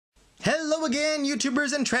Hello again,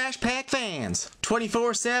 YouTubers and Trash Pack fans.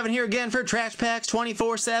 24/7 here again for Trash Packs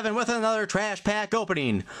 24/7 with another Trash Pack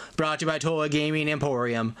opening, brought to you by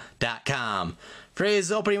ToyGamingEmporium.com. For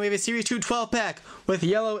today's opening, we have a Series 2 12-pack with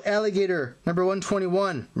yellow Alley Gator number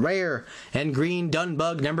 121, Rare, and green Dung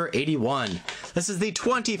Bug number 81. This is the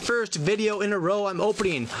 21st video in a row I'm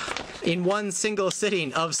opening in one single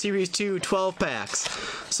sitting of Series 2 12-packs.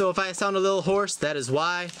 So if I sound a little hoarse, that is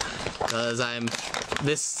why, because I'm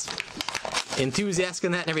this enthusiastic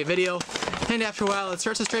in that in every video, and after a while it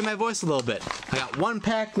starts to strain my voice a little bit. I got one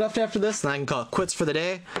pack left after this and I can call it quits for the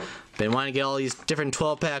day. Been wanting to get all these different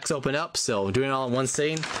 12 packs opened up, so I'm doing it all in one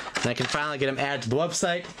sitting, and I can finally get them added to the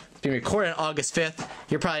website. It's being recorded on August 5th.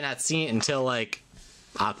 You're probably not seeing it until like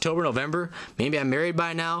October, November. Maybe I'm married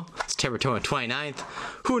by now. September 29th.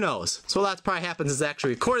 Who knows? So a lot probably happens is I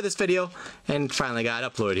actually recorded this video and finally got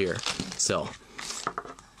it uploaded here. So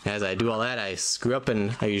as I do all that, I screw up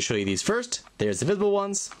and I usually show you these first. There's the visible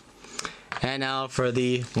ones. And now for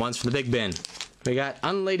the ones from the big bin. We got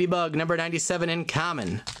Unladybug number 97 in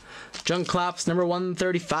common. Junklops number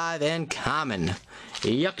 135 and common.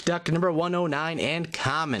 Yuck Duck number 109 and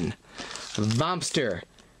common. Vompster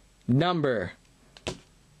number.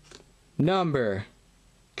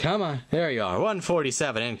 Come on, there you are.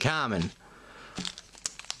 147 and common.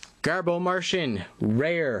 Garbo Martian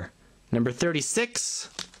Rare number 36.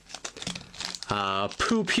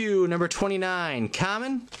 Poo Pew number 29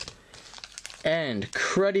 common. And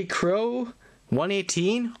Cruddy Crow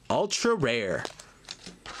 118 ultra rare.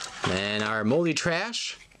 And our moldy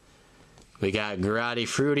trash, we got Grotty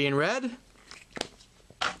Fruity in red.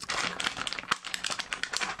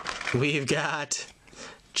 We've got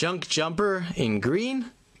Junk Jumper in green.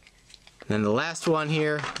 And then the last one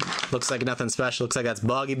here looks like nothing special. Looks like that's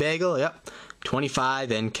Boggy Bagel. Yep,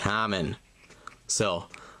 25 in common. So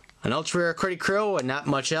an ultra rare Cruddy Crow and not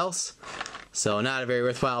much else. So not a very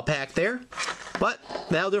worthwhile pack there. But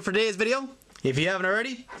that'll do it for today's video. If you haven't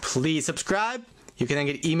already, please subscribe. You can then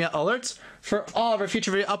get email alerts for all of our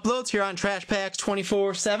future video uploads here on Trash Packs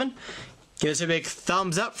 24/7. Give us a big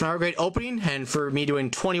thumbs up for our great opening and for me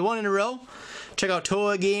doing 21 in a row. Check out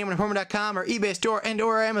ToyGamingEmporium.com, our eBay store and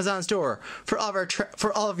or our Amazon store for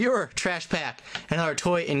all of your Trash Pack and other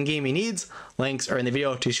toy and gaming needs. Links are in the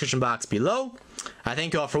video description box below. I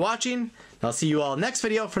thank you all for watching. I'll see you all next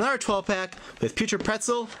video for another 12-pack with Future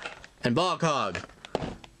Pretzel and Bog Hog.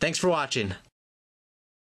 Thanks for watching.